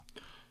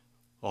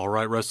All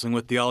right, Wrestling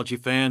with Theology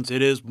fans,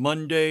 it is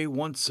Monday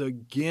once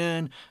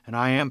again, and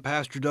I am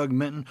Pastor Doug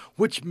Minton,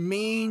 which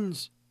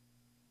means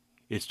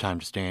it's time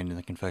to stand in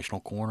the confessional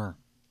corner.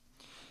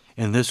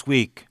 And this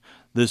week,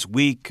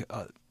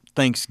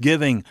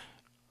 Thanksgiving,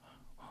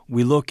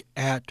 we look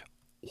at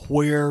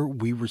where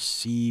we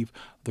receive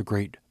the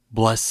great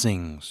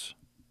blessings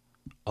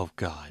of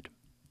God,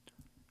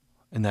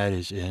 and that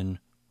is in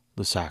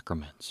the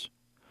sacraments.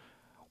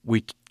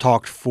 We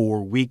talked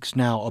for weeks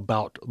now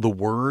about the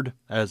Word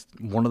as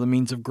one of the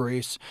means of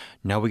grace.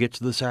 Now we get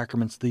to the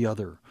sacraments, the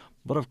other.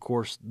 But of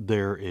course,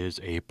 there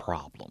is a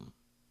problem.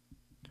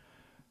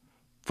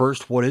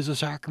 First, what is a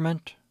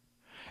sacrament?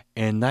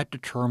 And that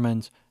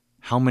determines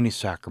how many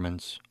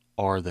sacraments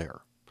are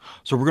there.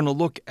 So we're going to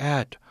look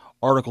at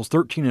Articles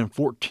 13 and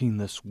 14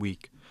 this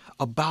week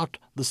about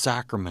the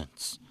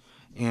sacraments.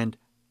 And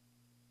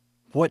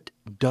what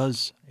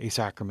does a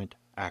sacrament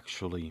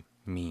actually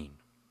mean?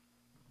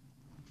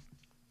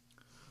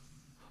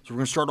 So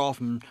we're going to start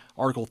off in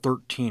Article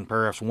 13,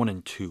 paragraphs 1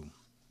 and 2.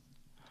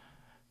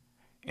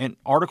 In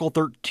Article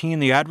 13,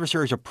 the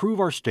adversaries approve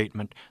our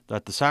statement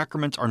that the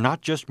sacraments are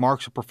not just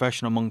marks of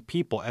profession among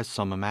people, as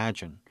some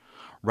imagine.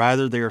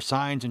 Rather, they are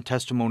signs and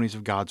testimonies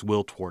of God's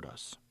will toward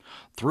us.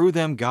 Through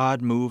them,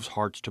 God moves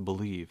hearts to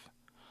believe.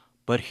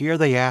 But here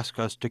they ask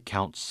us to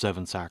count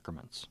 7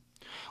 sacraments.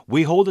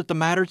 We hold that the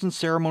matters and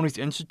ceremonies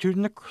instituted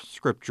in the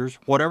Scriptures,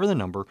 whatever the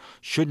number,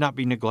 should not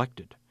be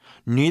neglected.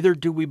 Neither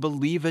do we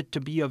believe it to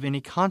be of any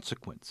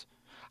consequence.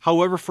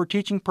 However, for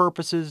teaching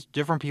purposes,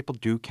 different people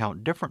do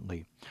count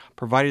differently,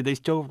 provided they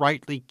still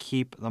rightly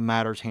keep the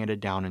matters handed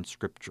down in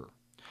Scripture.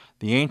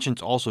 The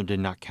ancients also did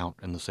not count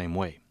in the same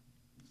way.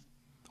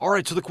 All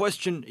right, so the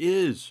question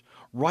is,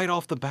 right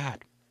off the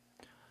bat,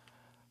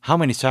 how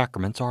many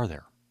sacraments are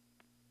there?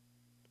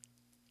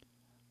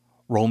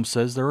 Rome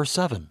says there are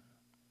 7.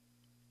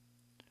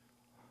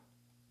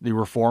 The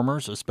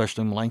reformers,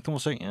 especially Melanchthon, will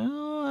say,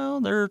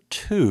 well, there are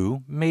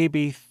 2,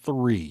 maybe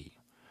 3.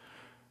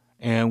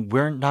 And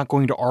we're not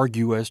going to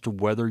argue as to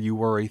whether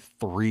you are a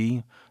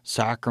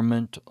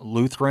 3-sacrament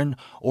Lutheran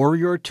or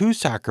you're a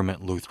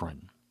 2-sacrament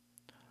Lutheran.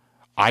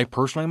 I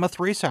personally am a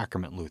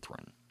 3-sacrament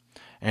Lutheran.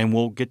 And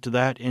we'll get to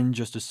that in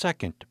just a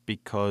second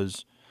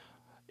because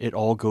it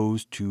all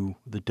goes to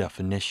the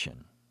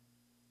definition.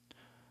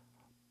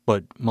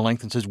 But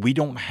Melanchthon says we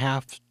don't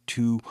have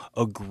to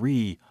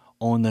agree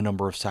on the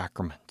number of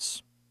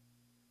sacraments.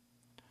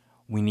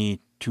 We need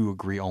to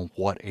agree on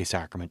what a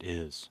sacrament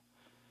is.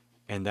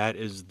 And that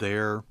is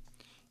there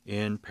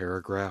in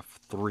paragraph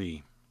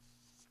 3.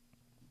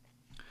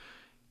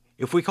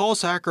 If we call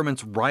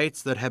sacraments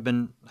rites that have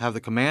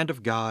the command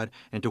of God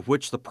and to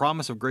which the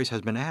promise of grace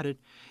has been added,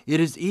 it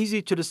is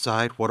easy to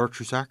decide what are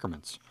true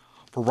sacraments.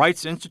 For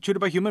rites instituted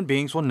by human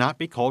beings will not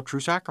be called true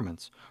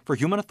sacraments, for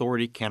human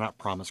authority cannot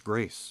promise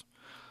grace.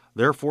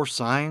 Therefore,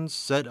 signs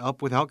set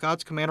up without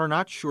God's command are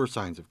not sure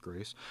signs of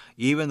grace,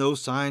 even though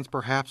signs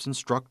perhaps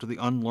instruct the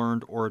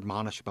unlearned or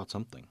admonish about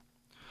something.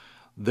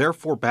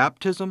 Therefore,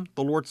 baptism,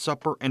 the Lord's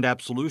Supper, and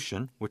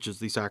absolution, which is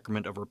the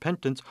sacrament of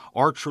repentance,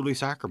 are truly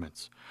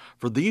sacraments.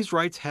 For these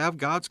rites have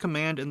God's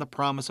command and the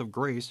promise of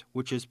grace,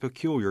 which is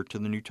peculiar to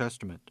the New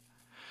Testament.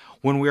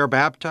 When we are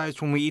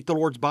baptized, when we eat the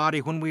Lord's body,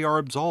 when we are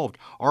absolved,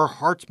 our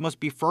hearts must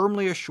be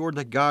firmly assured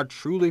that God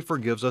truly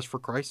forgives us for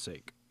Christ's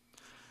sake.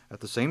 At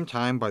the same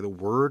time, by the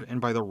word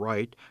and by the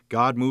rite,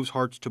 God moves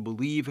hearts to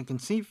believe and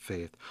conceive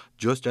faith,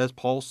 just as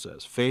Paul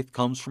says, faith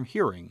comes from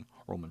hearing,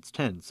 Romans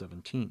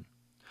 10:17.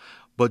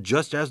 But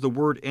just as the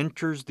word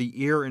enters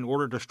the ear in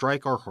order to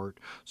strike our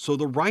heart, so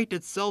the rite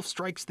itself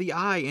strikes the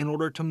eye in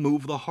order to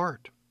move the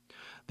heart.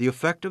 The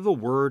effect of the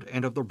word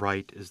and of the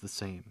rite is the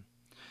same.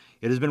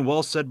 It has been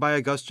well said by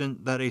Augustine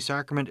that a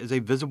sacrament is a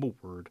visible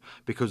word,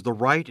 because the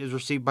rite is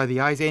received by the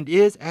eyes and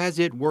is, as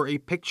it were, a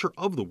picture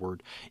of the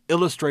word,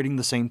 illustrating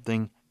the same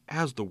thing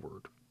as the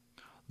word.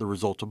 The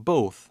result of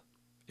both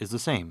is the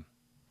same.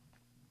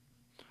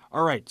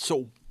 All right,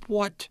 so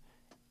what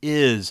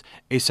is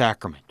a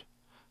sacrament?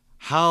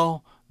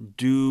 How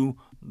do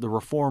the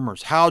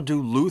reformers, how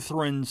do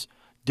Lutherans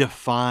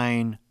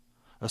define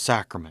a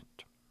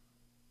sacrament?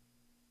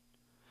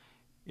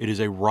 It is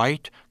a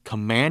rite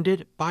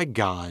commanded by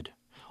God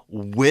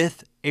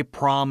with a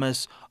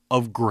promise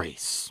of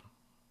grace.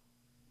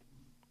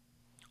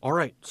 All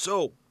right,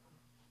 so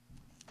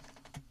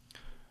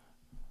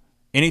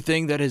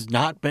anything that has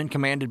not been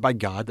commanded by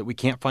God that we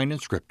can't find in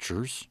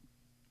Scriptures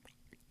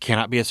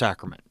cannot be a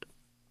sacrament.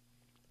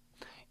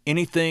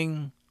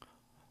 Anything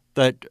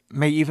that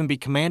may even be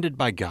commanded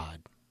by God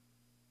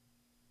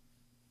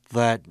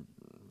that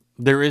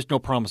there is no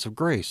promise of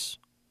grace,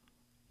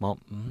 well,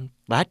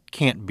 that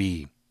can't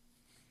be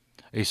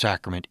a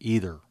sacrament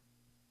either.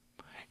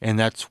 And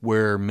that's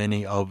where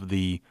many of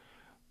the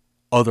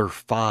other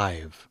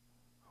 5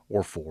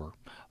 or 4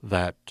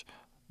 that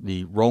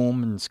the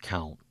Romans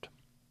count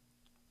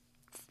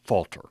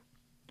falter.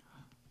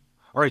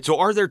 All right, so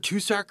are there 2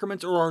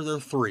 sacraments or are there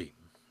 3?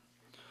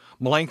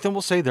 Melanchthon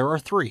will say there are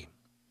 3.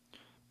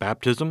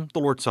 Baptism, the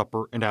Lord's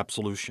Supper, and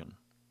absolution.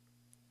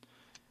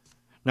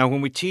 Now,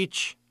 when we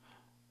teach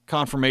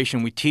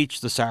confirmation, we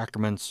teach the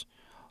sacraments.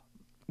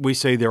 We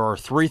say there are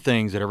three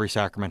things that every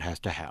sacrament has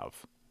to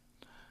have: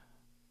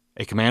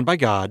 a command by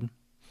God,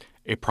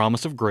 a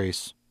promise of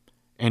grace,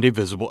 and a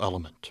visible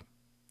element.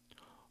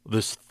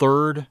 This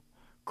third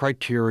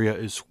criteria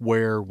is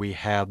where we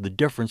have the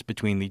difference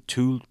between the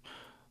two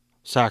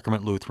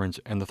sacrament Lutherans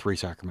and the three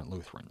sacrament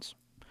Lutherans.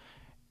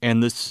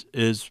 And this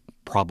is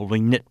probably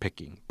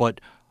nitpicking, but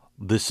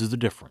this is the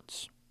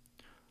difference.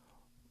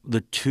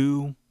 The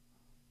two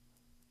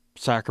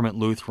sacrament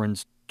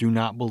Lutherans do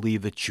not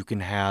believe that you can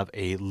have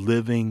a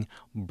living,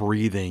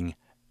 breathing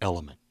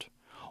element,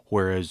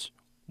 whereas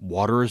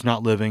water is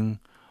not living,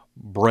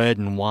 bread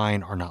and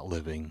wine are not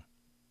living.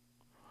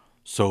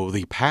 So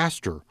the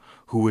pastor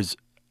who is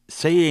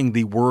saying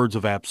the words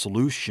of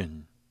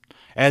absolution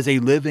as a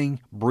living,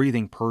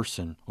 breathing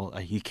person, well,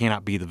 he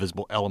cannot be the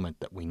visible element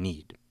that we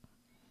need.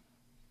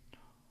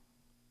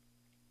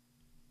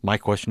 My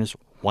question is,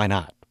 why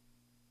not?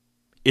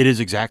 It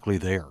is exactly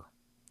there.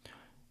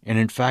 And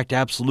in fact,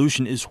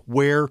 absolution is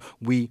where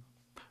we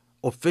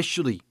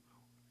officially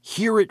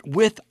hear it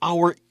with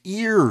our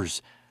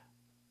ears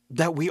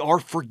that we are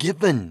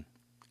forgiven.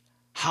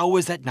 How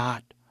is that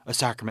not a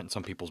sacrament in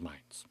some people's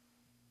minds?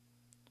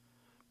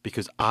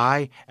 Because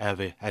I,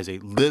 as a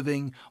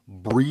living,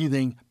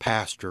 breathing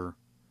pastor,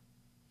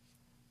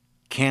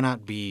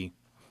 cannot be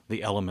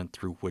the element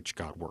through which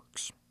God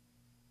works.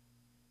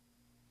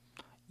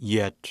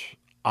 Yet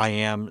I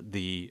am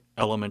the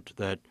element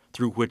that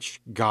through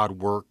which God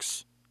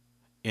works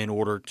in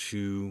order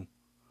to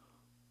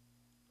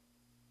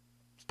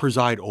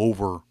preside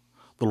over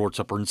the Lord's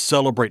Supper and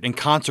celebrate and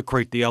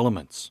consecrate the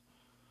elements.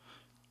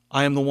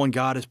 I am the one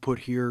God has put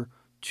here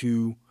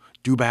to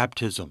do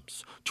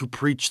baptisms, to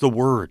preach the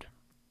word.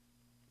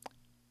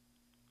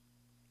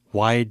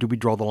 Why do we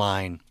draw the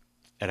line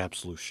at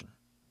absolution?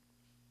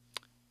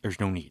 There's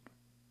no need.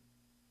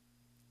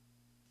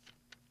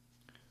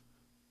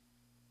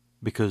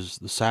 Because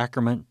the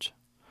sacrament,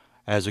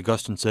 as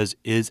Augustine says,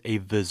 is a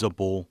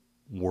visible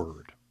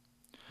word.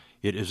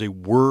 It is a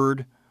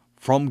word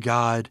from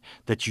God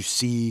that you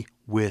see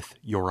with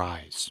your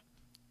eyes.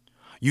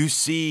 You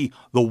see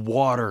the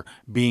water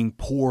being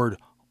poured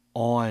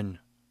on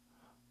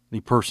the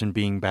person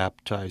being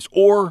baptized,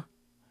 or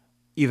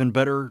even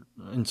better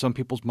in some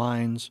people's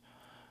minds,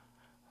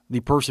 the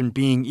person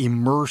being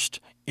immersed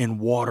in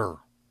water,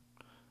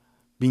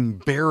 being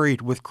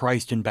buried with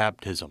Christ in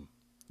baptism.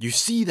 You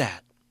see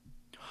that.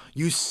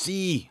 You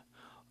see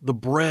the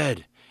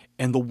bread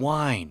and the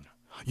wine.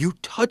 You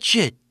touch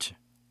it.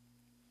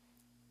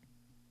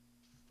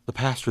 The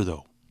pastor,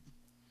 though,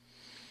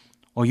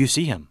 well, you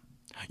see him.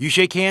 You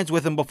shake hands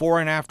with him before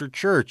and after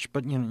church,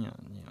 but you know,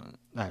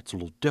 that's a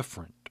little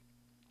different.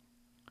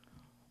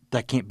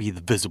 That can't be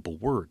the visible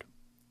word.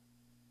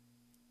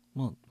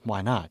 Well,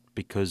 why not?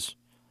 Because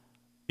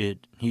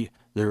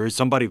there is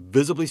somebody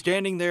visibly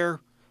standing there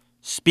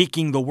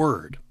speaking the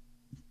word.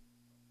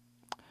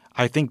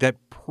 I think that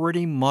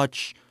pretty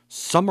much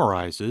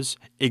summarizes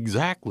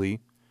exactly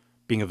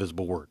being a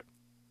visible word.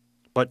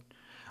 But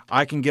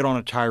I can get on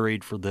a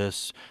tirade for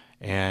this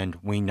and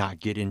we not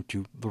get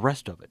into the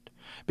rest of it.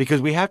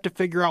 Because we have to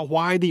figure out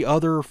why the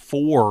other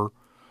four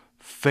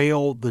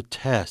fail the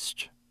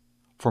test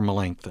for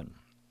Melanchthon.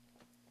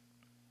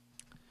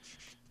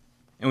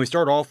 And we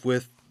start off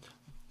with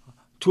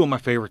two of my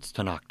favorites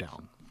to knock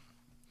down.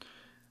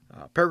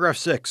 Paragraph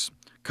 6.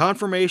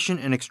 Confirmation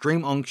and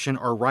extreme unction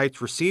are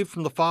rites received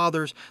from the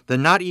fathers that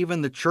not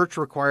even the church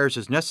requires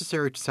as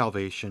necessary to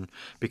salvation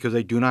because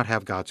they do not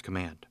have God's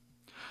command.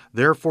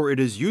 Therefore, it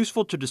is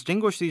useful to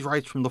distinguish these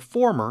rites from the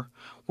former,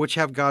 which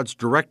have God's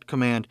direct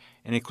command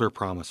and a clear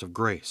promise of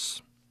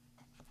grace.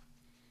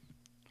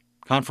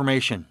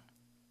 Confirmation,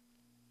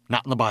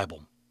 not in the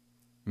Bible,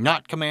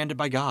 not commanded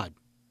by God,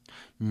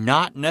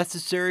 not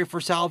necessary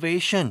for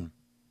salvation.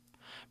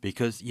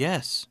 Because,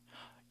 yes,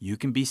 you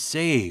can be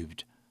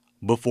saved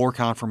before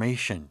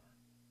confirmation.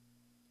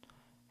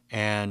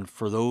 And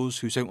for those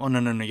who say, oh,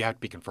 no, you have to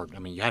be confirmed. I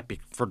mean, you have to be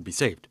confirmed to be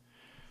saved.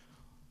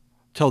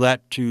 Tell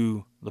that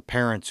to the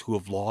parents who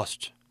have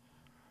lost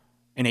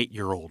an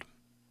 8-year-old,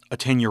 a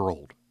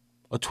 10-year-old,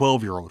 a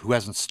 12-year-old who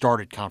hasn't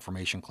started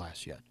confirmation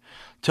class yet.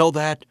 Tell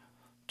that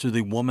to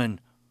the woman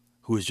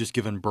who has just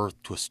given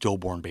birth to a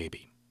stillborn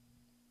baby.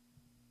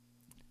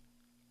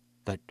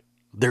 That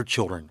their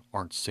children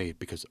aren't saved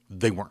because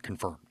they weren't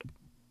confirmed.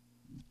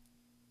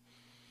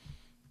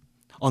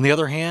 On the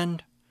other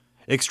hand,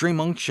 extreme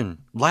unction,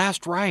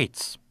 last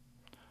rites.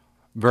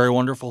 Very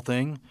wonderful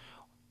thing.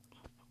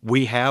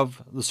 We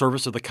have the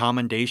service of the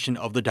commendation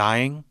of the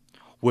dying,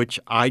 which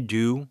I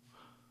do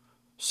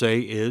say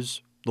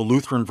is the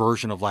Lutheran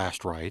version of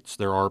last rites.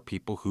 There are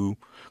people who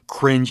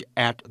cringe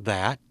at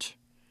that.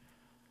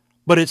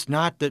 But it's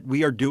not that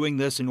we are doing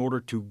this in order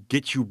to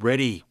get you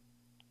ready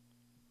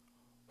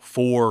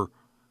for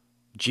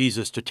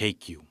Jesus to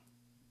take you.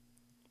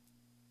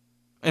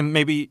 And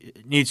maybe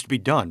it needs to be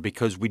done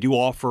because we do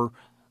offer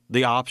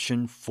the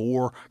option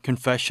for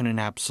confession and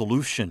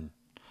absolution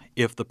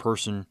if the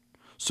person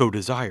so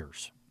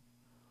desires.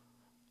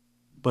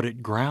 But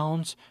it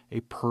grounds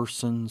a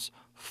person's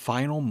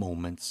final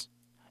moments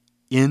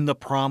in the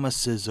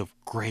promises of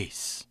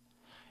grace,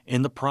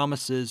 in the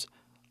promises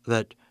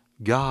that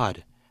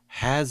God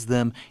has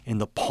them in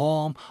the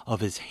palm of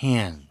his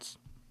hands,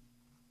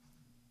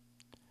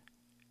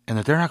 and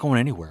that they're not going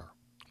anywhere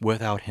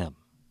without him.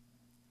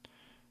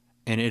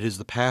 And it is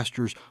the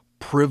pastor's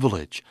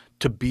privilege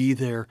to be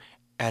there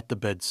at the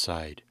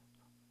bedside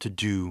to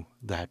do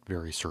that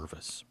very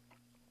service.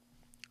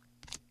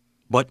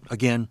 But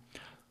again,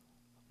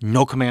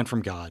 no command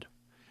from God,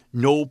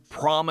 no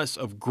promise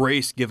of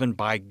grace given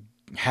by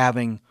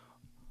having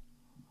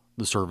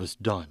the service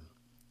done.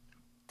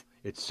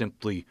 It's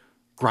simply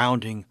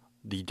grounding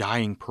the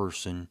dying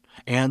person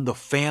and the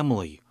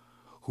family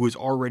who is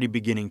already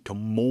beginning to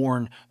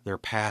mourn their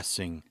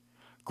passing,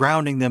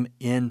 grounding them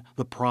in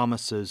the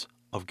promises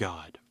of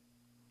God.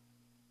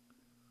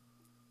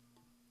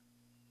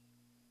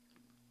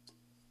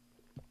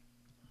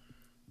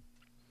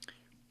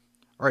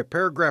 All right,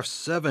 paragraph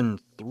 7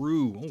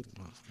 through,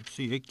 let's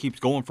see, it keeps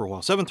going for a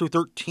while. 7 through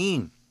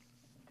 13.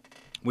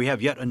 We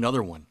have yet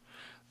another one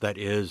that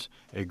is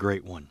a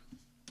great one.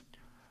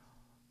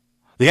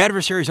 The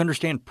adversaries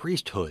understand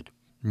priesthood,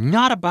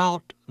 not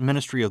about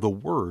ministry of the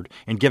word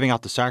and giving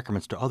out the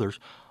sacraments to others,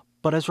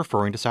 but as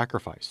referring to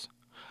sacrifice.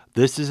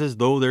 This is as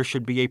though there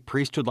should be a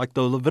priesthood like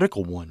the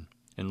Levitical one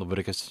in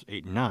Leviticus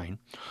 8 and 9,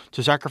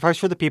 to sacrifice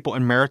for the people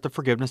and merit the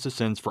forgiveness of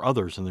sins for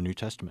others in the New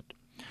Testament.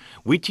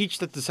 We teach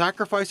that the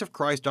sacrifice of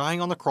Christ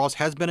dying on the cross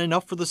has been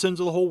enough for the sins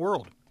of the whole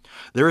world.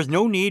 There is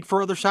no need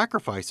for other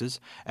sacrifices,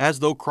 as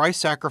though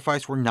Christ's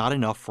sacrifice were not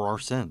enough for our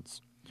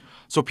sins.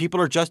 So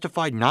people are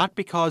justified not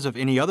because of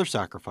any other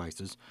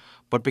sacrifices,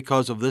 but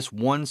because of this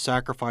one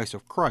sacrifice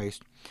of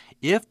Christ,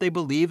 if they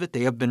believe that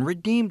they have been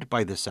redeemed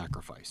by this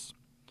sacrifice.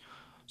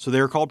 So they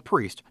are called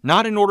priests,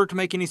 not in order to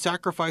make any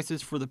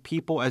sacrifices for the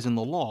people as in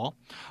the law,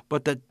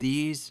 but that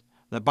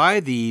by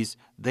these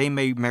they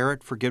may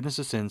merit forgiveness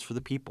of sins for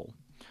the people.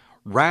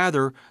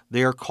 Rather,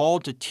 they are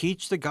called to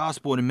teach the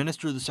gospel and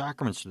administer the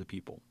sacraments to the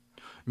people.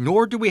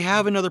 Nor do we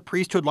have another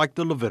priesthood like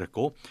the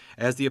Levitical,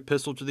 as the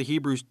Epistle to the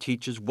Hebrews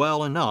teaches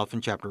well enough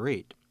in chapter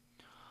 8.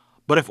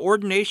 But if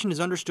ordination is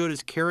understood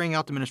as carrying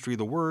out the ministry of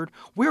the Word,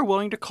 we are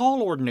willing to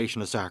call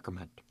ordination a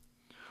sacrament.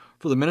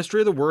 For the ministry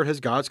of the Word has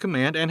God's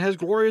command and has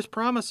glorious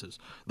promises.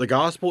 The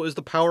gospel is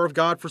the power of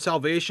God for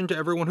salvation to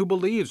everyone who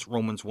believes,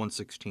 Romans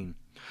 1:16.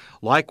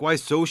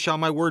 Likewise, so shall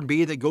my word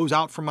be that goes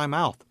out from my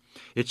mouth.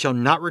 It shall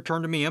not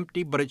return to me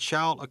empty, but it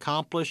shall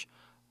accomplish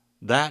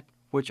that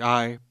which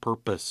I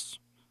purpose.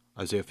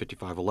 Isaiah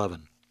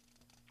 55:11.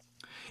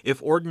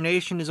 If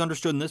ordination is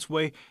understood in this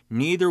way,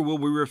 neither will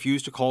we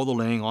refuse to call the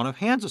laying on of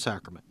hands a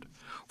sacrament.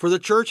 For the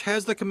Church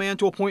has the command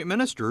to appoint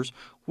ministers,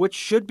 which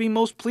should be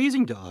most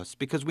pleasing to us,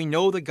 because we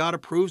know that God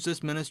approves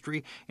this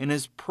ministry and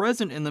is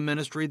present in the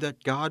ministry,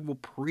 that God will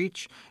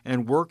preach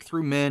and work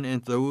through men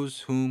and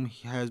those whom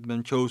he has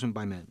been chosen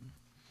by men.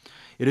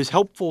 It is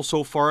helpful,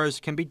 so far as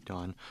can be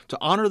done, to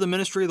honor the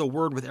ministry of the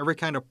Word with every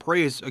kind of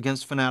praise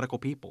against fanatical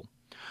people.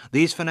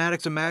 These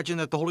fanatics imagine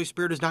that the Holy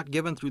Spirit is not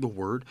given through the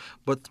Word,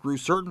 but through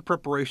certain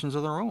preparations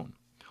of their own.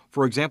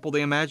 For example,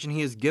 they imagine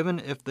he is given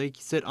if they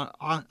sit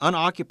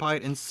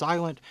unoccupied and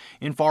silent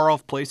in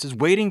far-off places,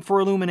 waiting for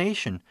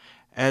illumination,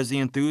 as the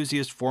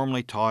enthusiasts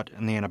formerly taught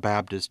and the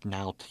Anabaptists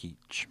now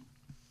teach.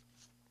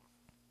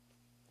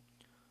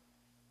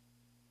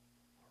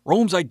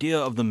 Rome's idea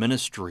of the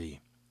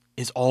ministry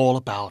is all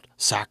about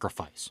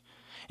sacrifice.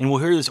 And we'll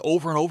hear this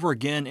over and over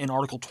again in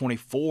Article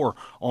 24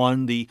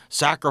 on the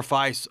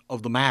sacrifice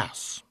of the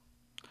Mass,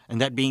 and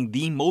that being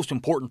the most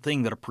important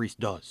thing that a priest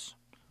does,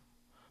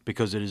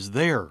 because it is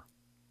there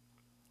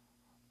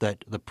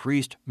that the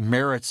priest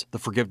merits the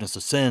forgiveness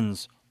of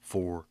sins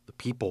for the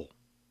people,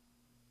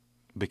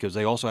 because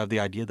they also have the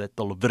idea that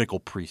the Levitical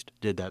priest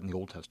did that in the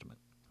Old Testament.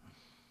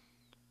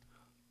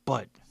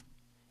 But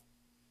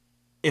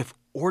if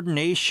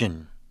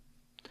ordination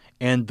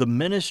and the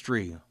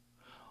ministry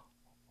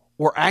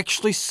were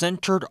actually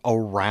centered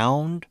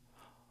around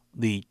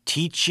the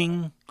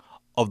teaching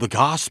of the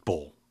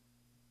gospel,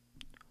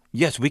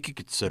 yes, we could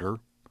consider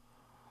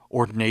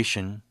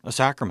ordination a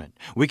sacrament.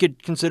 We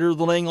could consider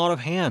the laying on of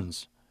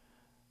hands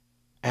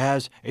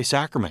as a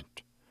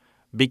sacrament,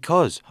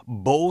 because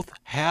both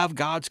have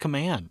God's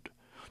command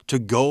to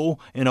go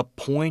and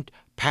appoint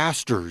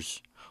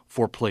pastors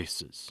for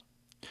places.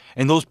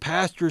 And those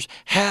pastors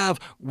have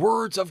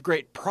words of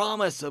great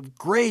promise, of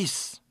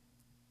grace.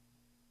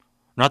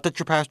 Not that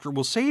your pastor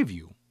will save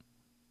you,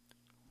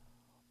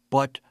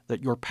 but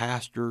that your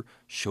pastor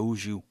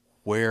shows you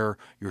where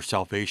your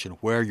salvation,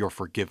 where your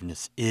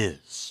forgiveness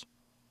is.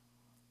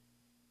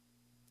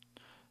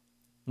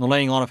 And the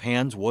laying on of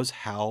hands was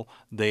how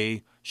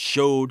they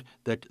showed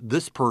that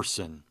this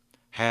person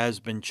has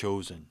been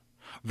chosen.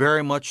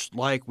 Very much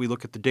like we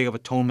look at the Day of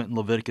Atonement in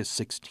Leviticus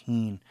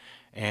 16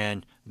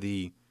 and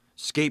the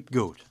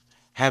scapegoat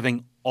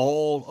having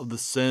all of the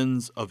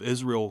sins of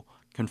Israel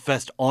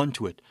confessed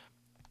onto it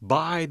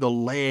by the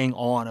laying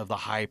on of the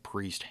high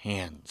priest's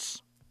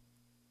hands.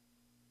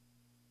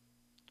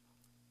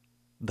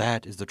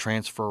 That is the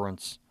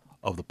transference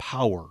of the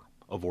power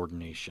of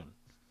ordination.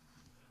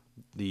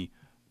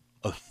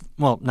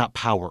 not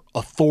power,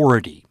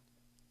 authority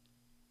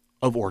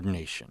of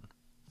ordination,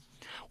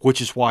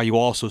 which is why you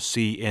also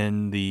see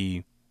in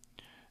the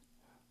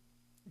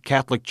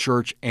Catholic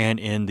Church and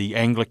in the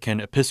Anglican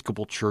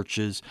Episcopal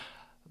churches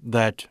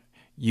that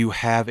you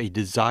have a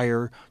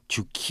desire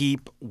to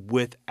keep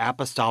with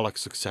apostolic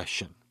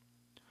succession.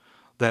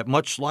 That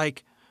much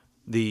like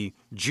the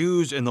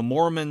Jews and the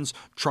Mormons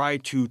try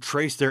to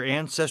trace their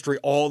ancestry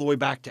all the way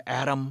back to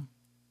Adam,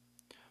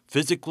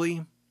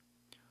 physically,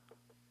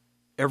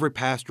 every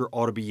pastor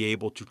ought to be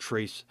able to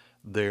trace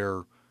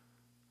their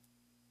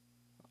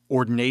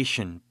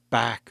ordination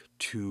back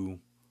to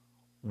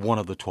one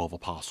of the 12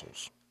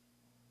 apostles.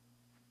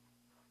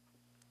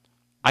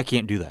 I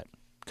can't do that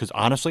because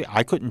honestly,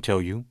 I couldn't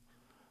tell you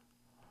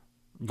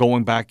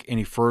going back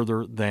any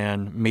further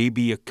than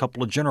maybe a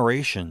couple of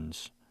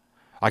generations.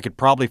 I could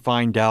probably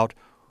find out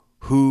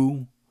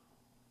who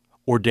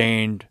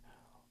ordained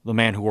the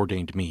man who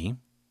ordained me.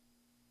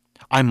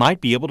 I might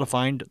be able to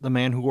find the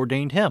man who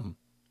ordained him.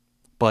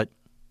 But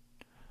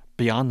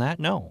beyond that,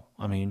 no.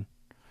 I mean,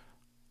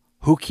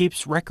 who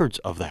keeps records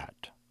of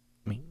that?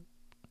 I mean,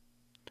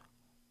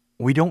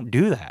 we don't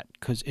do that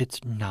because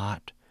it's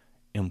not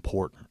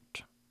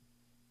important.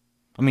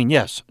 I mean,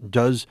 yes,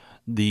 does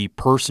the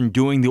person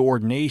doing the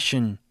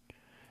ordination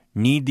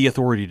need the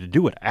authority to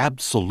do it?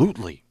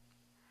 Absolutely.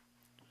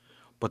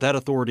 But that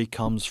authority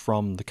comes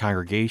from the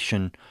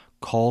congregation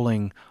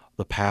calling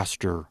the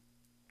pastor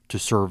to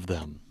serve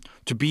them,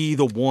 to be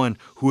the one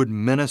who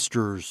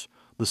administers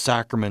the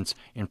sacraments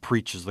and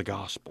preaches the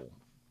gospel.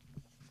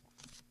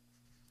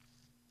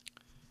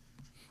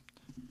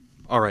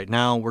 All right,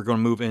 now we're going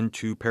to move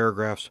into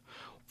paragraphs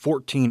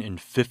 14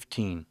 and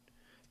 15,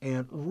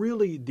 and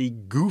really the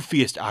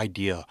goofiest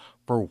idea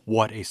for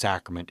what a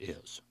sacrament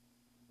is.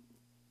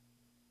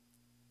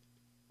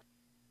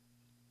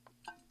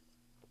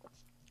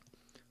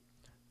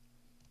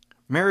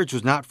 Marriage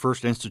was not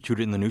first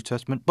instituted in the New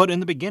Testament, but in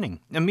the beginning,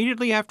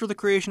 immediately after the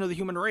creation of the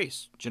human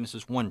race,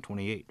 Genesis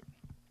 1:28.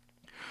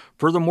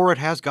 Furthermore, it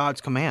has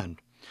God's command.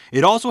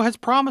 It also has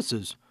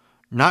promises,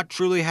 not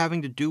truly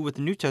having to do with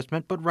the New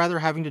Testament, but rather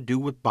having to do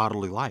with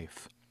bodily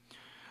life.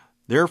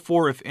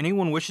 Therefore, if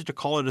anyone wishes to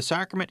call it a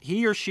sacrament,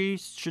 he or she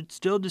should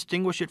still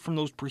distinguish it from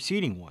those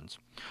preceding ones.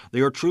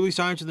 They are truly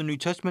signs of the New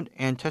Testament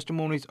and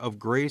testimonies of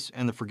grace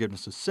and the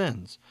forgiveness of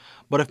sins.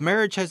 But if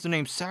marriage has the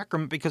name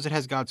sacrament because it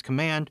has God's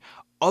command,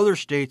 other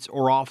states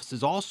or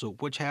offices also,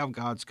 which have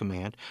God's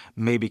command,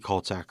 may be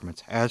called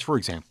sacraments, as, for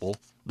example,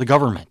 the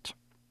government.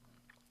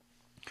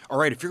 All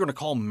right, if you're going to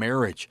call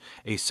marriage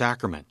a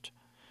sacrament,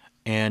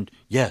 and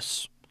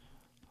yes,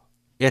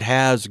 it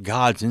has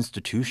God's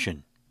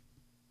institution,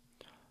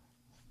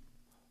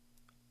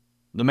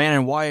 the man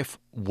and wife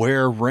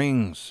wear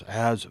rings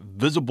as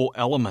visible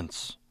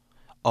elements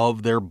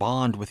of their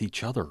bond with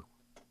each other.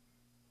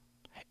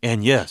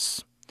 And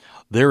yes,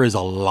 there is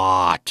a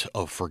lot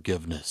of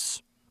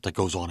forgiveness that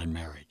goes on in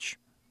marriage.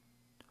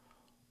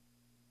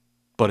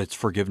 But it's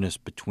forgiveness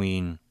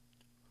between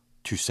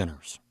two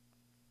sinners.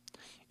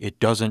 It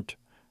doesn't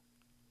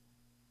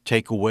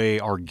take away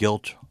our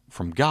guilt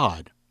from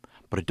God,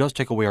 but it does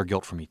take away our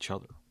guilt from each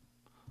other.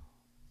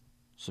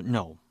 So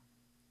no.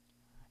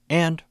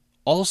 And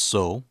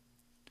also,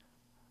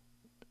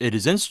 it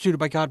is instituted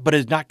by God, but it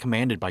is not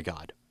commanded by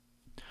God.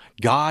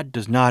 God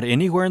does not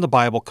anywhere in the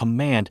Bible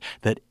command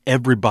that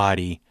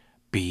everybody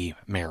be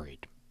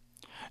married.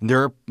 And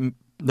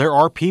there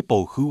are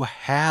people who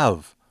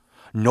have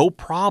no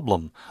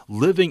problem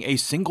living a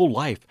single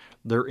life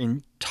their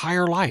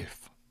entire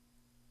life.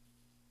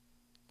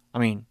 I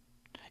mean,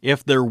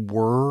 if there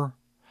were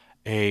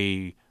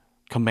a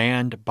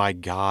command by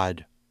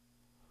God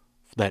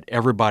that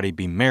everybody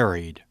be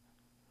married,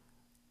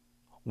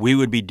 we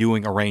would be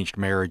doing arranged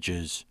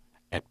marriages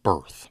at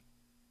birth,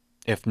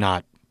 if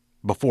not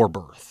before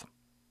birth,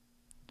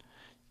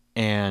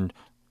 and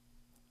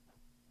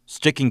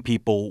sticking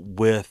people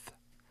with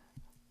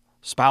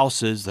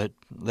spouses that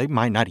they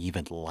might not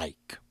even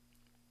like,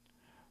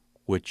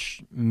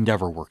 which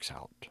never works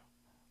out.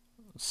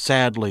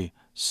 Sadly,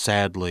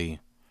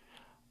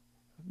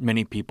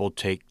 many people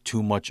take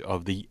too much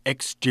of the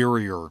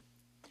exterior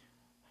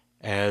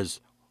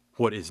as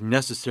what is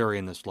necessary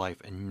in this life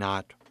and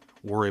not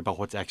worry about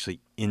what's actually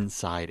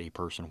inside a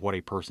person, what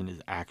a person is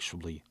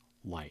actually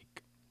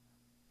like.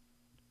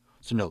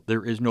 So no,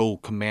 there is no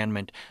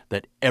commandment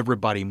that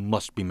everybody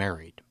must be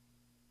married.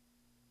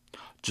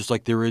 Just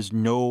like there is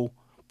no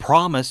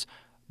promise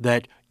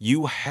that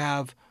you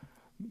have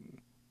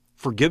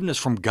forgiveness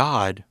from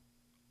God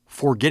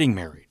for getting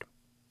married.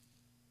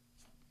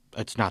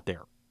 It's not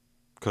there,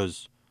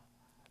 because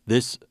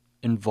this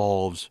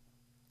involves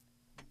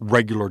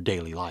regular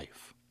daily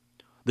life.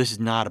 This is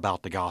not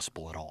about the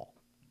gospel at all.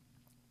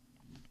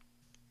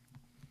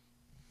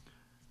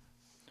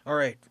 All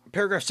right,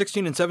 paragraph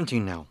 16 and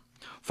 17 now.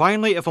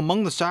 Finally, if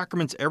among the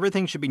sacraments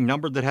everything should be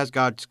numbered that has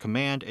God's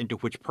command and to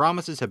which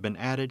promises have been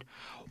added,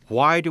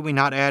 why do we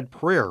not add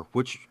prayer,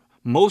 which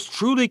most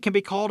truly can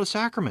be called a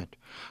sacrament?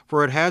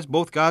 For it has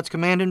both God's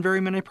command and very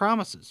many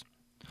promises.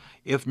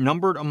 If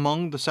numbered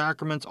among the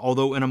sacraments,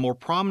 although in a more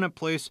prominent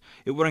place,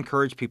 it would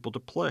encourage people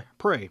to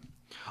pray.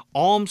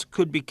 Alms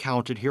could be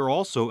counted here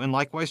also, and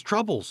likewise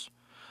troubles.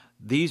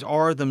 These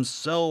are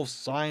themselves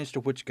signs to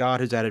which God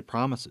has added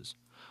promises.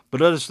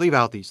 But let us leave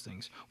out these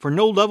things, for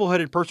no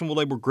level-headed person will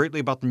labor greatly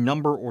about the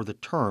number or the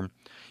term,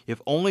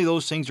 if only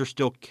those things are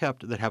still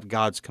kept that have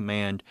God's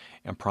command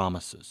and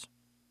promises.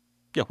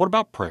 Yeah, what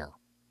about prayer?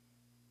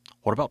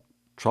 What about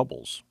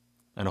troubles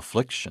and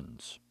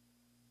afflictions?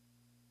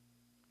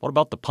 What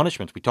about the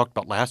punishments we talked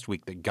about last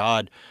week that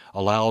God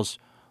allows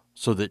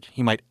so that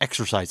he might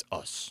exercise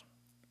us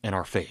in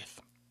our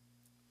faith?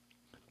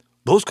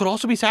 Those could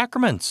also be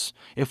sacraments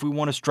if we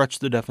want to stretch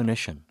the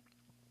definition.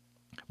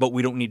 But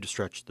we don't need to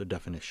stretch the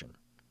definition.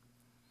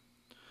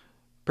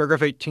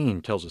 Paragraph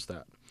 18 tells us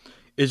that.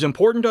 It is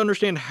important to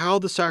understand how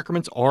the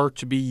sacraments are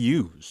to be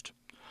used.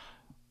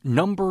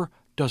 Number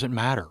doesn't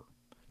matter.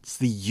 It's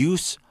the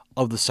use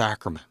of the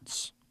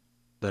sacraments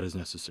that is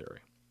necessary.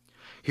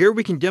 Here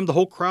we condemn the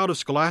whole crowd of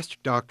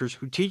scholastic doctors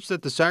who teach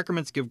that the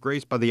sacraments give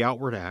grace by the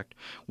outward act,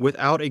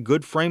 without a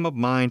good frame of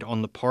mind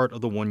on the part of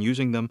the one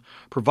using them,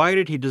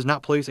 provided he does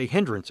not place a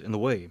hindrance in the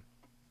way.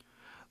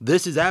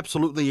 This is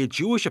absolutely a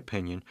Jewish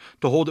opinion,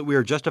 to hold that we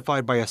are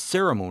justified by a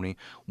ceremony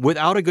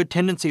without a good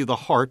tendency of the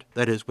heart,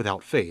 that is,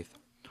 without faith.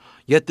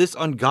 Yet this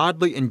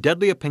ungodly and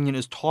deadly opinion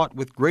is taught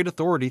with great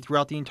authority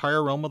throughout the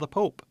entire realm of the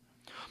Pope.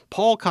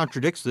 Paul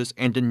contradicts this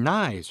and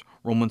denies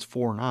Romans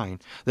 4:9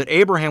 that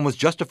Abraham was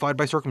justified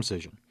by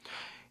circumcision.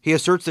 He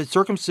asserts that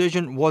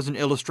circumcision was an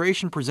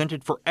illustration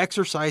presented for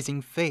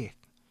exercising faith.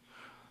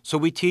 So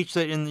we teach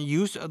that in the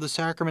use of the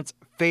sacraments,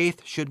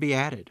 faith should be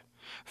added.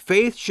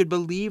 Faith should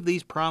believe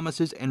these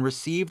promises and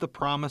receive the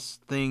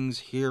promised things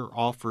here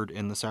offered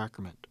in the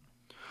sacrament.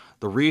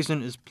 The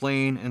reason is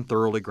plain and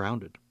thoroughly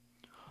grounded.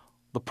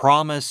 The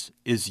promise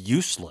is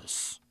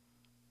useless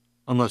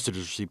unless it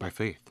is received by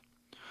faith.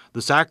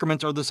 The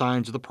sacraments are the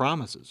signs of the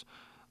promises.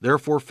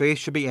 Therefore, faith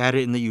should be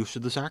added in the use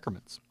of the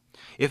sacraments.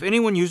 If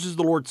anyone uses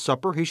the Lord's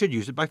Supper, he should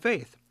use it by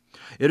faith.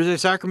 It is a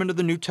sacrament of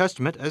the New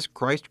Testament, as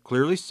Christ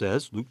clearly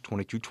says, Luke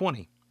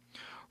 22:20.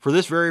 For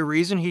this very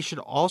reason, he should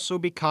also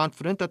be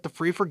confident that the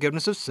free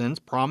forgiveness of sins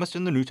promised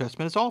in the New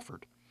Testament is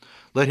offered.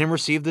 Let him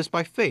receive this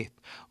by faith.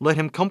 Let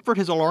him comfort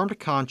his alarmed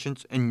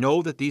conscience and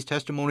know that these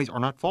testimonies are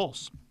not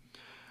false.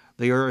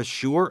 They are as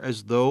sure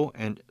as though,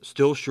 and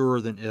still surer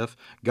than if,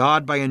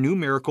 God by a new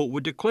miracle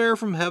would declare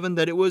from heaven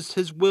that it was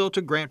his will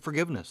to grant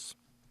forgiveness.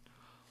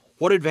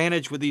 What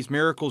advantage would these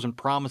miracles and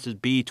promises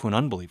be to an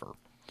unbeliever?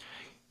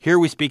 Here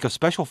we speak of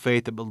special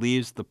faith that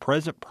believes the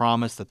present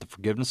promise that the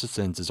forgiveness of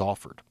sins is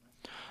offered.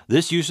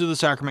 This use of the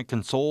sacrament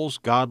consoles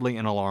godly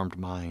and alarmed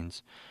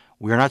minds.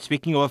 We are not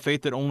speaking of a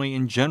faith that only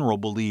in general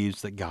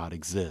believes that God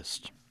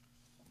exists.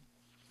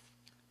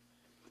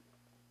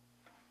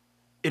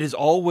 It is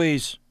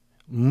always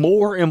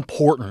more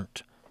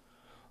important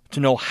to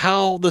know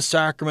how the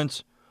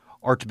sacraments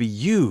are to be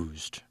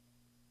used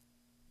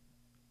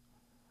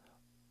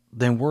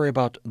than worry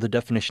about the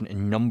definition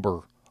and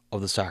number of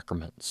the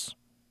sacraments.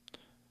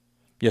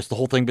 Yes, the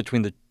whole thing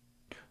between the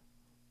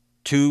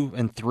 2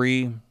 and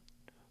 3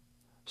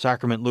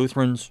 sacrament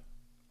Lutherans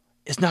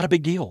is not a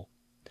big deal.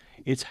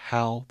 It's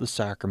how the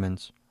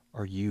sacraments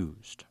are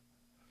used.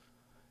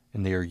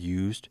 And they are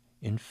used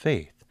in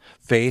faith.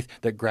 Faith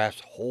that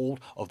grasps hold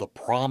of the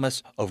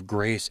promise of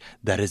grace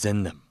that is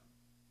in them.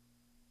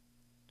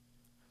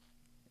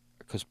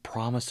 Because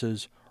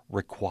promises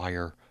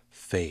require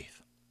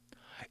faith.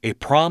 A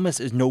promise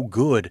is no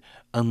good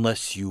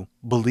unless you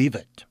believe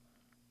it.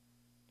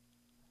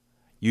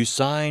 You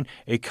sign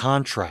a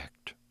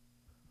contract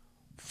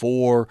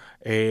for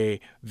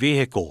a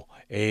vehicle,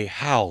 a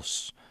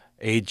house,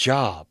 a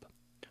job.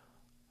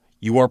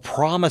 You are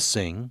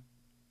promising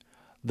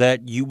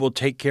that you will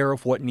take care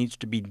of what needs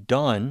to be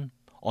done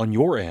on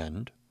your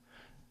end,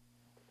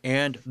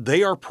 and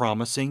they are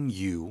promising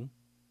you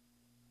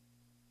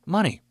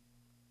money.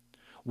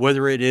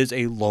 Whether it is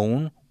a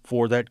loan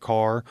for that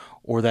car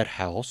or that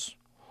house,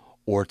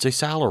 or it's a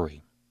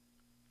salary.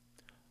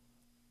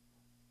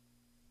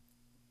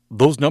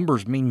 Those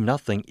numbers mean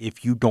nothing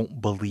if you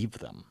don't believe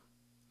them.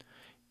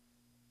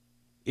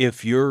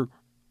 If you're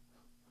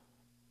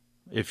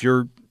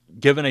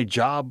given a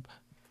job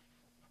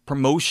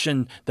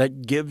promotion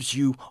that gives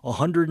you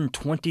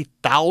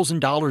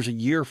 $120,000 a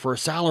year for a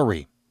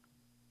salary,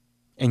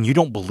 and you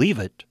don't believe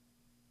it,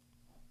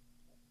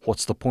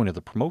 what's the point of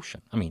the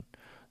promotion? I mean,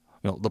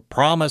 the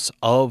promise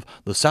of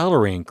the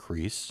salary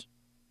increase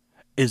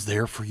is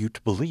there for you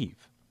to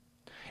believe.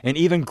 And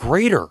even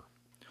greater,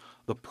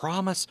 the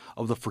promise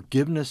of the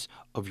forgiveness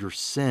of your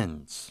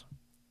sins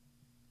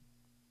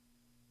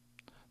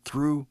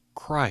through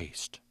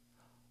Christ.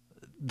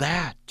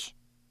 That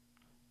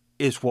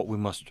is what we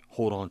must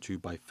hold on to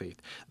by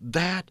faith.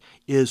 That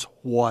is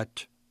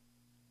what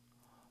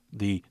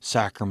the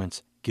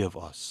sacraments give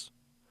us.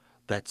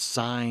 That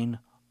sign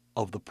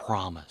of the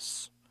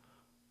promise.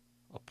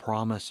 A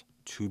promise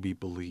to be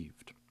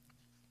believed.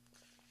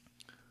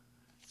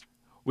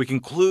 We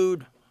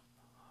conclude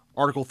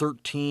Article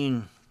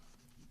 13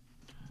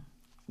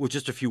 with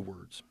just a few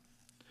words.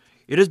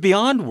 It is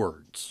beyond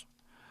words.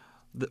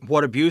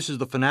 What abuses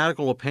the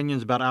fanatical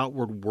opinions about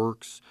outward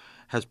works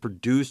has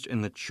produced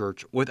in the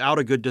church without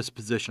a good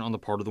disposition on the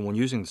part of the one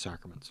using the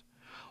sacraments.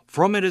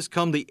 From it has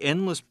come the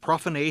endless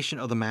profanation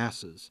of the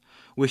masses.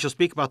 We shall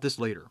speak about this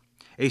later.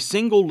 A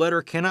single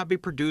letter cannot be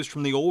produced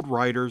from the old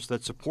writers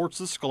that supports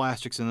the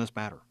scholastics in this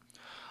matter.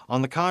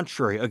 On the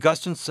contrary,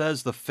 Augustine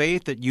says the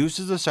faith that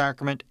uses the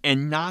sacrament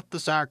and not the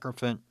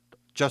sacrament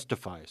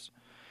justifies.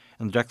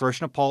 And the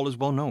declaration of Paul is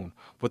well known.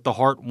 With the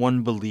heart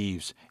one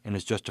believes and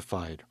is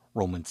justified.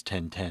 Romans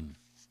 10:10.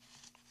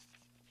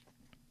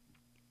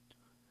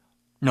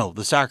 No,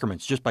 the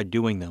sacraments, just by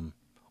doing them,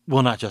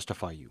 will not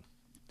justify you.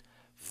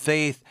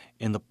 Faith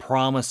in the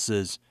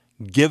promises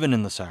given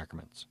in the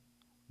sacraments,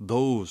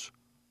 those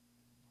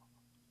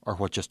are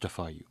what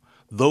justify you.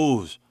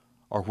 Those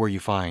are where you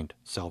find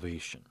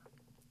salvation.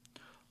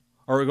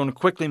 All right, we're going to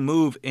quickly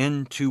move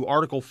into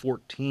Article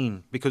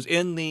 14, because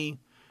in the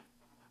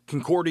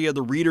Concordia,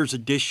 the Reader's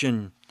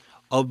Edition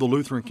of the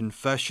Lutheran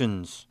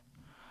Confessions,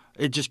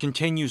 it just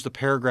continues the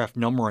paragraph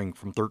numbering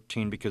from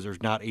 13 because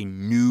there's not a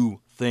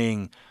new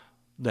thing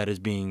that is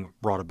being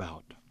brought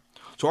about.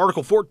 So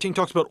Article 14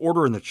 talks about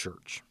order in the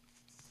church.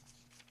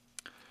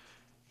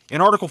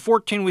 In Article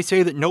 14, we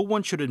say that no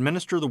one should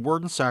administer the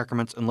word and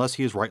sacraments unless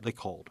he is rightly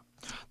called.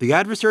 The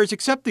adversaries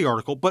accept the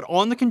article, but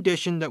on the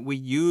condition that we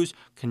use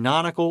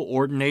canonical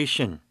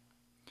ordination.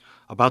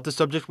 About this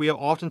subject, we have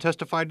often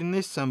testified in the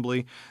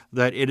assembly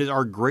that it is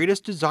our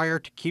greatest desire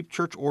to keep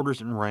church orders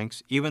and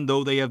ranks, even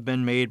though they have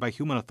been made by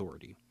human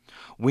authority.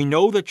 We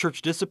know that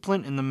church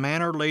discipline in the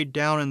manner laid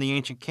down in the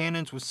ancient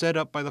canons was set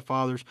up by the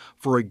fathers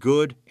for a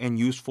good and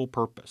useful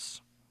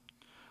purpose.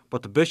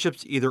 But the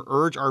bishops either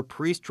urge our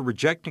priests to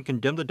reject and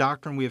condemn the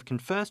doctrine we have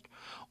confessed,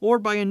 or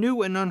by a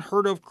new and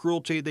unheard of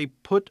cruelty they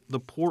put the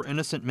poor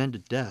innocent men to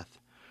death.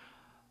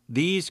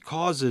 These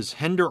causes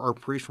hinder our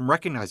priests from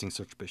recognizing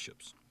such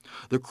bishops.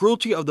 The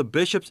cruelty of the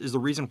bishops is the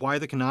reason why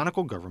the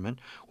canonical government,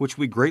 which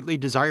we greatly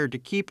desire to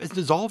keep, is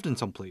dissolved in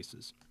some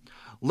places.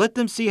 Let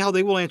them see how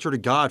they will answer to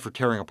God for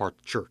tearing apart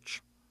the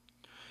church.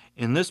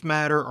 In this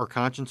matter, our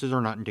consciences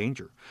are not in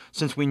danger.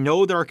 Since we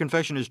know that our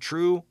confession is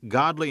true,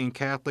 godly, and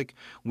Catholic,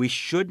 we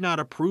should not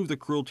approve the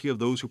cruelty of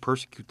those who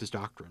persecute this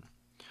doctrine.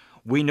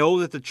 We know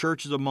that the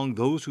church is among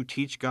those who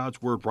teach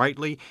God's word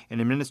rightly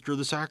and administer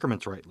the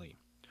sacraments rightly.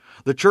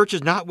 The church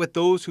is not with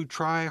those who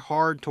try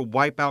hard to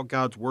wipe out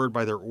God's word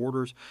by their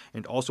orders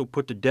and also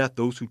put to death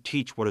those who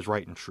teach what is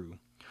right and true.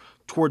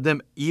 Toward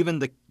them, even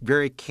the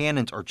very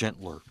canons are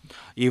gentler,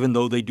 even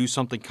though they do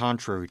something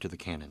contrary to the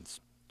canons.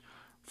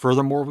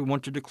 Furthermore, we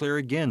want to declare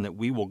again that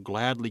we will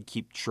gladly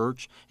keep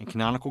church and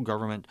canonical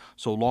government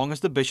so long as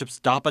the bishops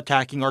stop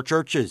attacking our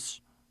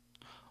churches.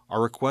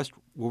 Our request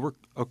will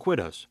acquit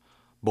us,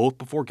 both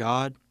before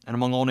God and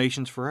among all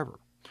nations forever,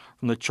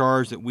 from the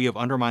charge that we have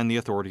undermined the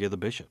authority of the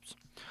bishops.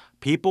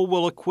 People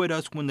will acquit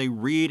us when they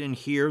read and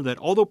hear that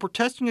although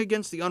protesting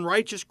against the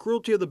unrighteous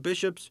cruelty of the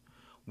bishops,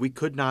 we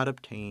could not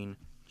obtain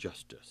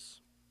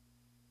justice.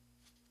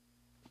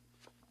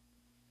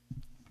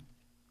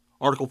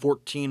 Article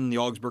 14 in the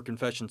Augsburg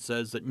Confession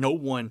says that no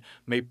one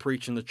may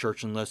preach in the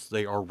church unless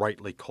they are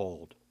rightly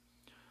called.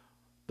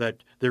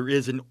 That there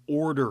is an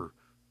order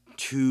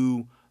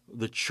to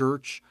the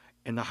church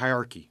and the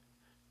hierarchy.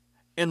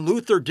 And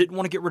Luther didn't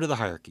want to get rid of the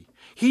hierarchy.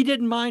 He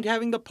didn't mind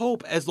having the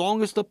Pope as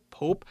long as the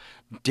Pope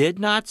did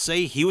not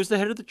say he was the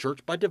head of the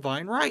church by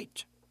divine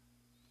right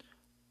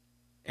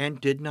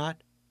and did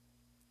not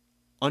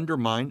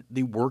undermine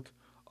the work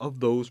of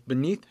those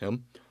beneath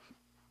him,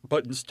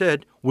 but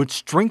instead would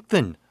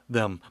strengthen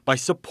them by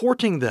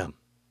supporting them.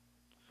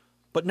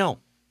 But no,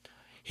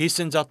 he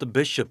sends out the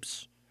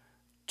bishops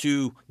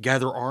to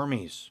gather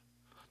armies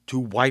to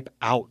wipe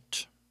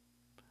out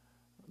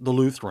the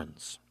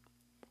Lutherans.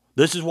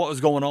 This is what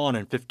was going on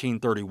in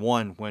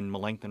 1531 when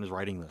Melanchthon is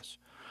writing this.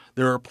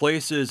 There are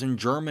places in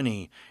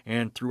Germany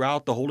and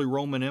throughout the Holy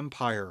Roman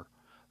Empire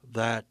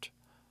that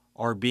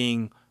are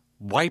being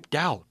wiped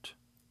out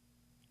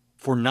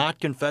for not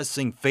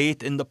confessing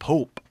faith in the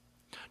Pope,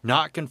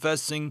 not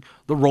confessing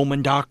the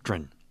Roman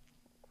doctrine.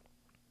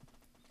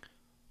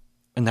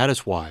 And that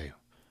is why,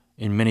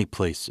 in many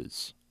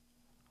places,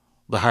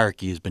 the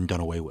hierarchy has been done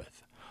away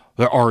with.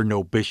 There are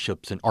no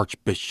bishops and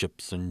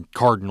archbishops and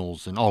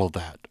cardinals and all of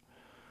that.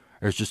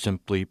 There's just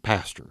simply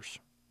pastors.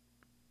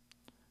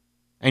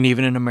 And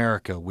even in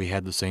America, we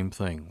had the same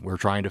thing. We're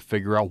trying to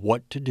figure out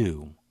what to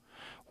do.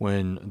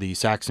 When the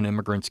Saxon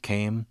immigrants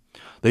came,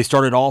 they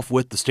started off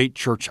with the state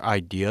church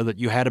idea that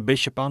you had a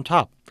bishop on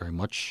top, very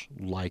much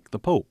like the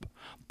Pope.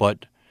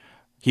 But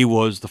he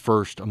was the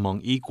first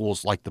among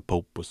equals like the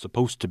Pope was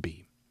supposed to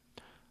be.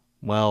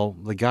 Well,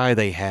 the guy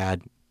they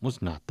had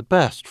was not the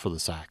best for the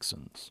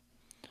Saxons.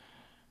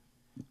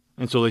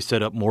 And so they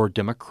set up a more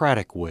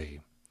democratic way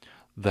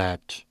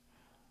that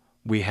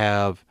we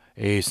have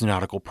a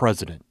synodical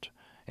president,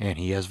 and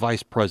he has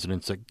vice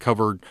presidents that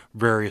covered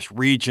various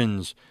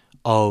regions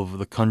of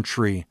the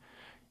country,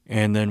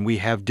 and then we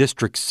have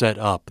districts set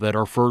up that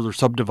are further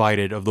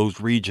subdivided of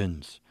those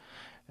regions,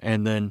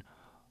 and then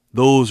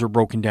those are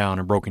broken down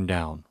and broken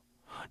down.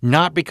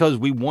 Not because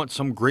we want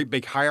some great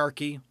big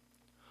hierarchy,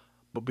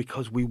 but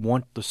because we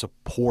want the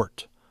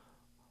support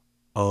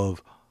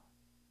of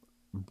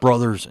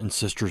brothers and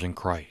sisters in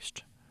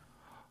Christ.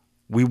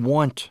 We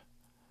want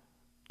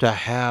to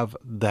have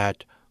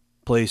that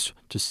place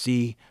to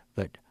see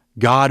that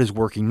God is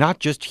working not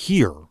just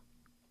here,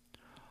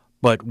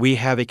 but we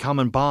have a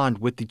common bond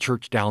with the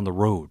church down the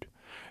road,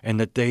 and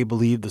that they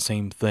believe the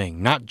same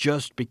thing, not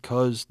just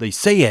because they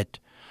say it,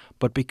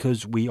 but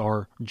because we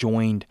are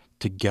joined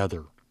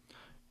together.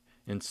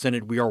 In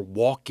Synod, we are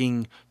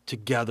walking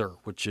together,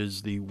 which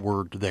is the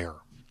word there.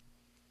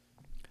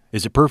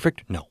 Is it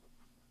perfect? No.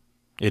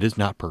 It is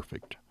not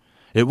perfect.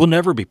 It will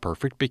never be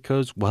perfect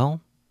because,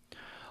 well,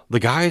 the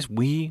guys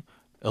we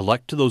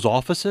elect to those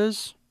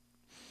offices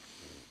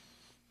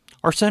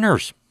are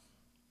sinners.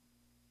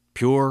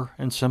 Pure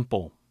and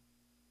simple.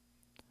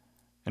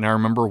 And I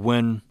remember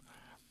when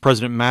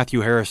President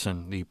Matthew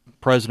Harrison, the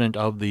president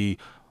of the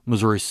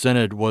Missouri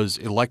Synod, was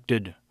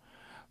elected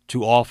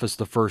to office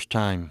the first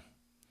time.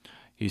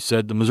 He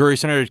said the Missouri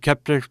Synod had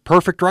kept a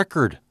perfect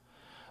record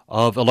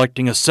of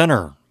electing a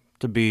sinner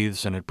to be the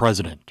Synod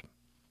president.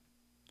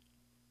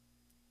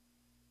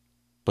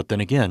 But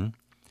then again,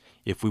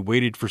 if we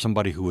waited for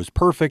somebody who was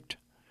perfect,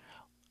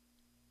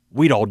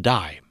 we'd all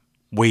die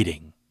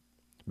waiting,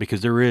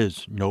 because there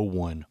is no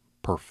one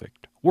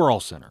perfect. We're all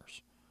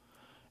sinners,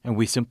 and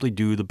we simply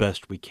do the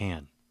best we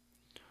can.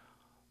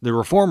 The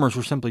reformers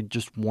were simply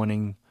just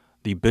wanting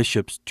the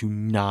bishops to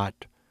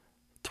not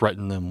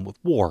threaten them with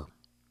war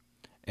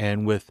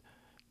and with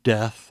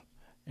death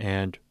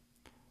and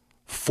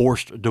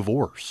forced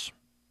divorce.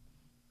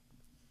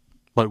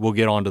 But we'll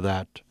get onto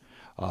that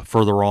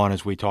further on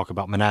as we talk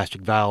about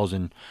monastic vows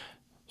and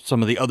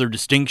some of the other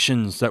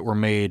distinctions that were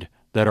made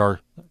that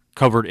are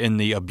covered in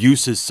the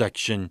abuses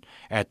section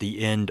at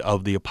the end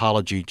of the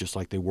apology, just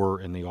like they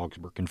were in the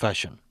Augsburg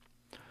Confession.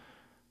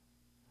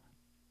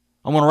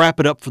 I'm going to wrap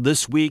it up for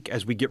this week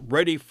as we get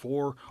ready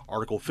for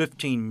Article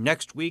 15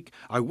 next week.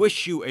 I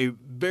wish you a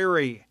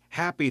very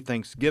happy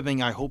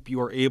Thanksgiving. I hope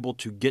you are able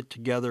to get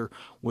together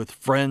with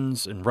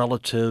friends and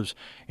relatives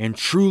and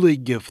truly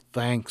give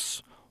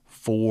thanks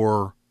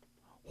for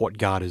what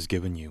God has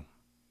given you.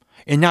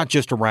 And not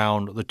just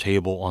around the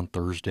table on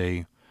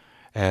Thursday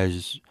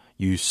as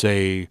you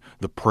say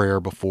the prayer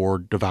before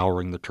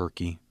devouring the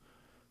turkey,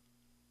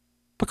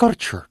 but go to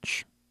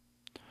church.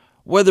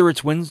 Whether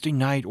it's Wednesday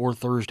night or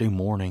Thursday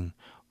morning,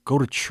 go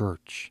to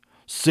church.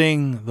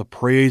 Sing the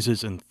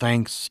praises and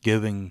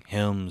thanksgiving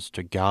hymns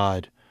to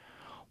God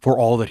for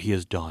all that he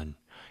has done.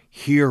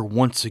 Hear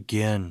once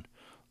again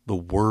the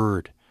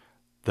word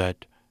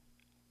that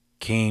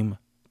came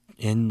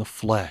in the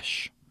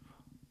flesh.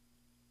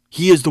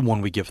 He is the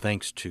one we give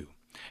thanks to.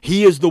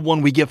 He is the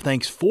one we give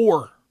thanks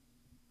for.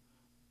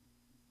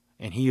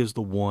 And he is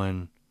the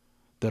one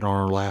that on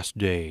our last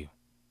day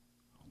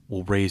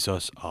will raise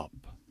us up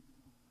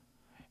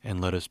and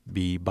let us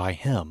be by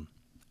him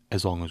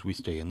as long as we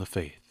stay in the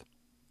faith.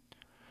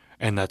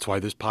 And that's why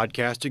this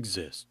podcast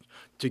exists,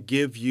 to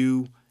give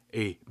you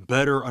a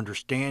better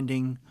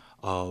understanding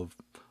of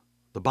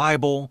the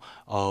Bible,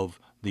 of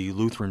the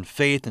Lutheran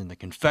faith and the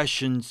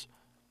confessions,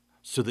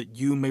 so that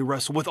you may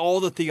wrestle with all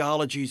the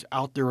theologies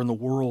out there in the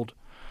world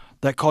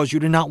that cause you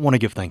to not want to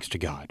give thanks to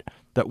God,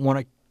 that want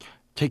to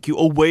take you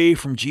away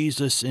from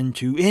Jesus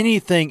into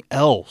anything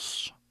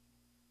else.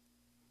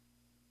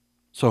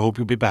 So I hope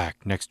you'll be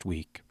back next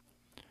week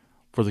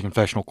for the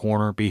Confessional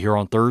Corner. Be here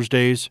on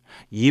Thursdays,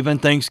 even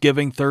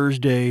Thanksgiving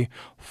Thursday,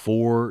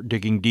 for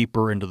digging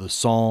deeper into the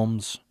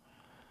Psalms.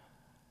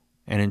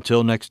 And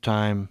until next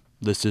time,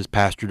 this is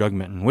Pastor Doug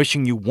Minton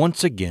wishing you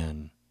once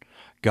again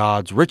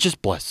God's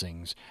richest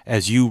blessings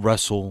as you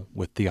wrestle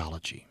with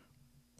theology.